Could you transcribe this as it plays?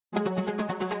To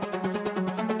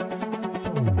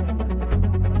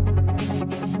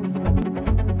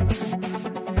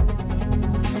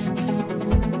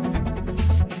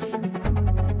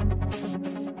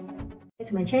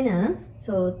my channel.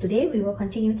 So today we will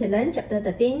continue to learn chapter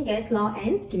 13, gas law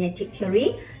and kinetic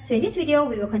theory. So in this video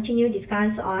we will continue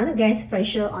discuss on gas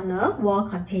pressure on a wall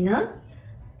container.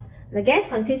 The gas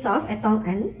consists of atom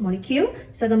and molecule.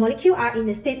 So the molecule are in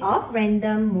the state of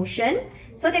random motion.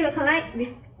 So they will collide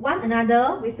with one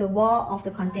another with the wall of the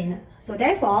container. So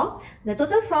therefore, the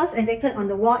total force exerted on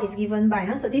the wall is given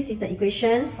by, so this is the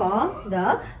equation for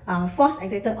the force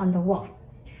exerted on the wall.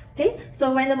 Okay,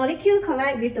 so when the molecule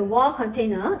collide with the wall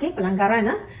container, okay,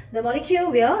 pelanggaran, the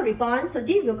molecule will rebound, so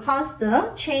this will cause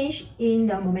the change in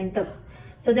the momentum.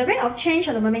 So the rate of change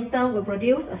of the momentum will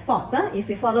produce a force, if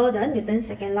we follow the Newton's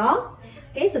second law.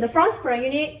 Okay, so the force per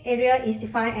unit area is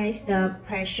defined as the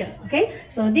pressure. Okay,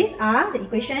 so these are the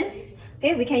equations.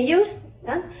 Okay, we can use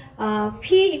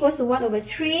P equals to 1 over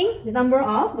 3, the number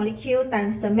of molecule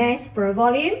times the mass per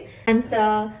volume times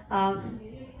the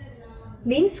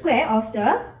mean square of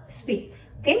the speed.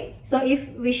 Okay, so if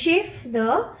we shift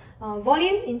the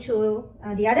volume into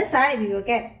the other side, we will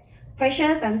get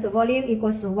pressure times the volume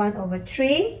equals to 1 over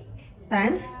 3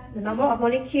 times the number of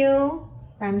molecule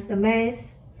times the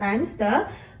mass times the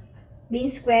mean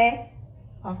square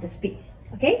of the speed.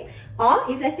 Okay, or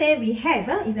if let's say we have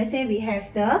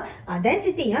the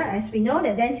density, as we know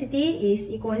that density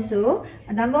is equal to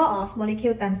a number of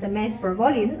molecule times the mass per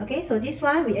volume. Okay, so this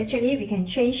one we can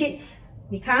change it,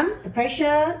 become the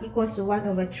pressure equals to 1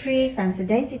 over 3 times the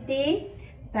density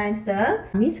times the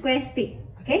mean square speed.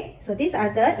 Okay, so these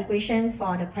are the equations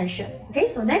for the pressure. Okay,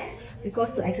 so next we go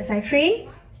to exercise 3.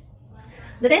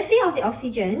 The density of the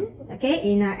oxygen, okay,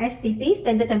 in STP,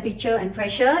 standard temperature and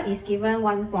pressure, is given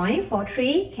 1.43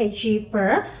 kg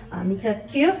per meter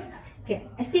cube. Okay,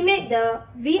 estimate the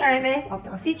VRMF of the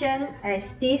oxygen,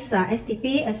 as this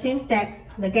STP assumes that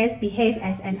the gas behaves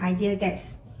as an ideal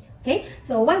gas. Okay,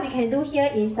 so what we can do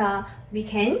here is we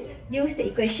can use the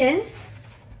equations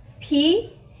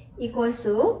P equals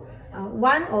to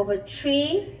 1 over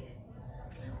 3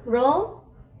 rho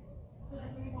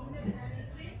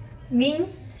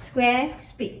mean square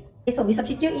speed. Okay, so we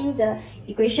substitute in the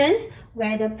equations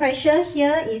where the pressure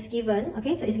here is given.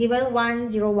 Okay, so it's given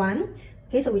 101.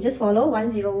 Okay, so we just follow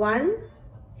 101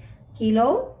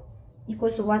 kilo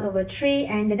equals to 1 over 3,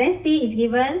 and the density is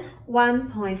given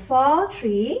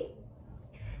 1.43.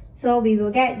 So we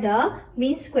will get the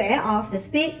mean square of the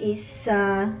speed is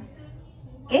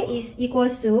is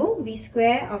equals to v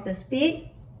square of the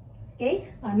speed.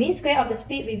 Okay, mean square of the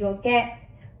speed we will get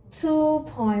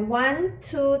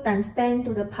 2.12 times 10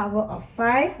 to the power of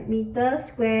 5 meter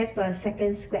square per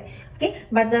second square. Okay,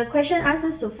 but the question asks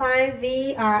us to find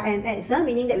VRMS,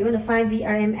 meaning that we want to find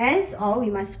VRMS, or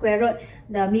we must square root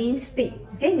the mean speed.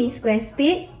 Okay, mean square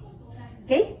speed.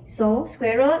 Okay, so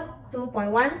square root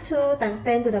 2.12 times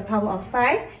 10 to the power of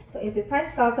 5. So if we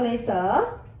press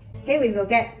calculator, okay, we will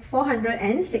get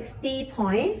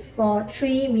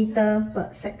 460.43 meter per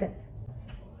second.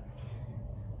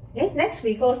 Okay, next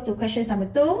we go to question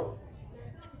number 2.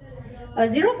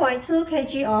 0.2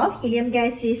 kg of helium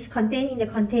gas is contained in the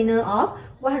container of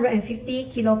 150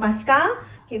 kilopascal.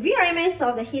 Okay, VRMS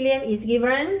of the helium is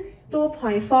given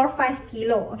 2.45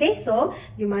 kilo. Okay, so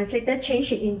you must later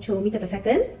change it into meter per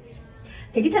second.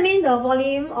 Okay, determine the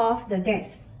volume of the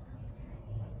gas.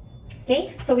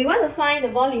 Okay, so we want to find the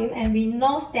volume, and we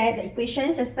know that the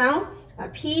equations just now,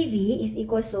 PV is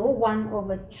equal to 1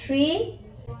 over 3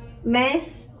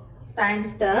 mass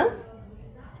times the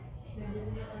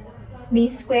mean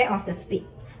square of the speed.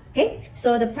 Okay,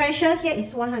 so the pressure here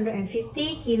is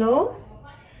 150 kilo.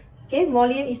 Okay,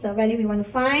 volume is the value we want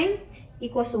to find,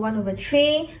 equals to 1 over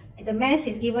 3. The mass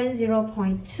is given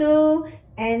 0.2,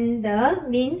 and the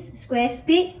mean square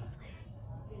speed.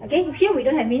 Okay, here we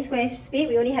don't have mean square speed,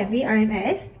 we only have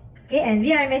VRMS. Okay, and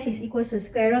VRMS is equal to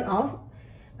square root of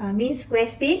mean square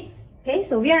speed. Okay,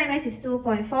 so VRMS is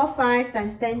 2.45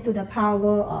 times 10 to the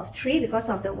power of 3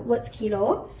 because of the words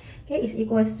kilo. Okay, is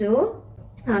equals to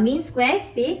mean square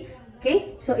speed.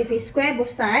 Okay, so if we square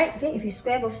both sides, we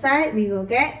will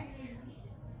get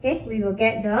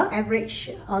the average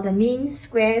or the mean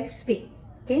square speed.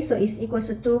 Okay, so it's equals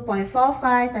to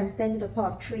 2.45 times 10 to the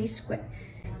power of 3 squared.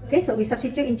 Okay, so we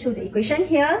substitute into the equation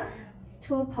here,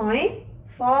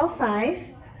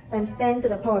 2.45 times 10 to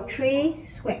the power of 3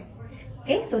 squared.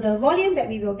 Okay, so the volume that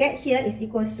we will get here is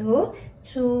equals to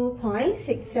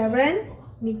 2.67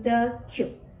 meter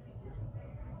cube.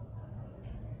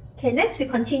 Okay, next we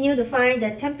continue to find the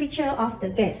temperature of the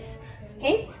gas.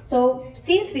 Okay, so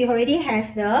since we already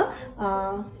have the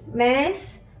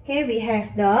mass Okay, we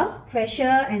have the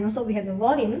pressure and also we have the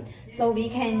volume. So we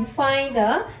can find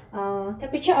the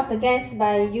temperature of the gas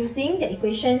by using the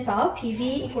equations of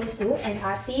PV equals to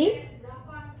nRT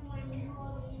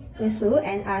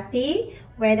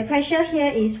where the pressure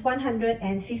here is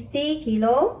 150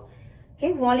 kilo.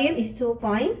 Okay, volume is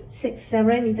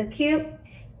 2.67 meter cube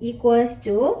equals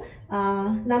to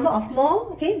number of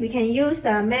mole. Okay, we can use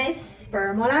the mass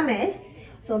per molar mass.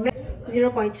 So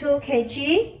 0.2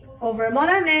 kg over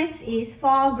molar mass is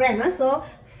 4 grams. So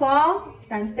 4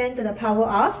 times 10 to the power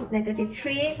of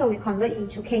 -3. So we convert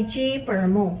into kg per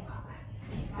mole.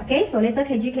 Okay, so later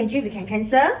kg we can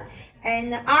cancel.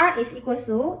 And R is equals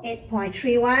to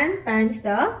 8.31 times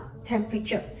the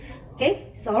temperature. Okay,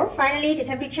 so finally the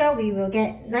temperature we will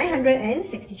get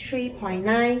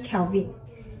 963.9 Kelvin.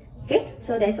 Okay,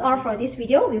 so that's all for this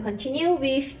video. We'll continue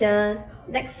with the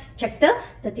next chapter,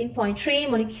 13.3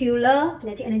 molecular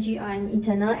kinetic energy and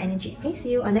internal energy. Okay,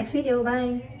 see you on next video.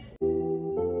 Bye.